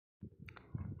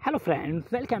Hello friends,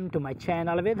 welcome to my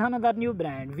channel with another new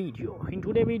brand video. In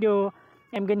today's video,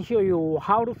 I'm going to show you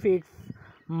how to fix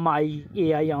my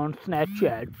AI on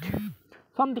Snapchat.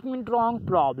 Something went wrong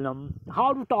problem.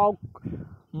 How to talk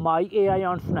my AI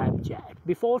on Snapchat.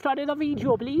 Before starting the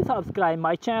video, please subscribe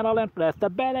my channel and press the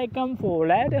bell icon for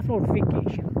latest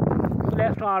notification. So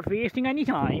let's start wasting any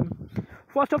time.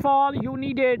 First of all, you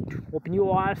need it. Open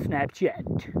your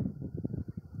Snapchat.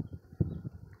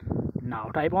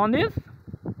 Now type on this.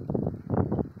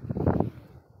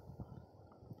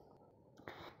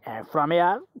 And from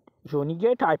here, you need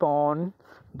to type on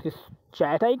this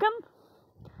chat icon.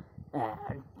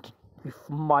 And if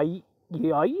my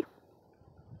AI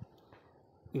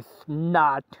is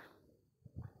not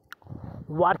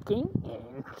working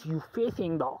and you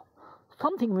facing the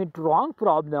something with wrong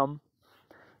problem,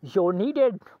 you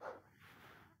needed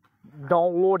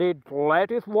downloaded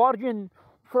latest version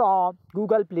from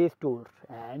Google Play Store,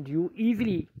 and you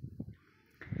easily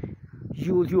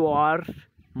use your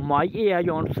my AI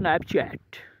on Snapchat.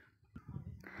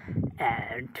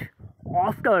 And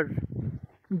after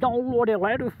download a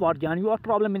latest version, your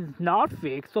problem is not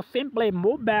fixed, so simply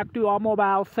move back to your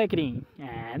mobile screen.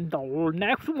 And the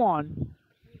next one,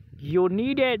 you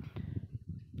need it.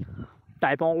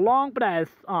 Type on long press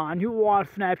on your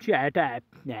Snapchat app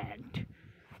and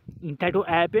enter to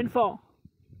app info.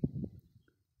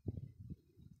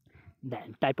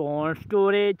 Then type on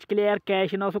storage, clear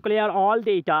cache, and also clear all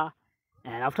data.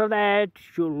 And after that,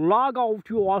 you log out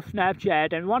your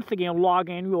Snapchat and once again log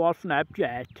in your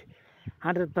Snapchat.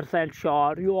 100%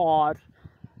 sure your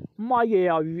my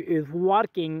AI is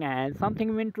working and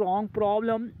something went wrong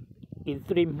problem is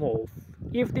removed.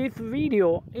 If this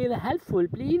video is helpful,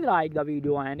 please like the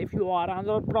video, and if you are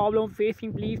another problem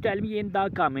facing, please tell me in the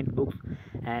comment box.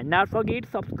 And not forget to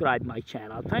subscribe my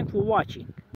channel. Thanks for watching.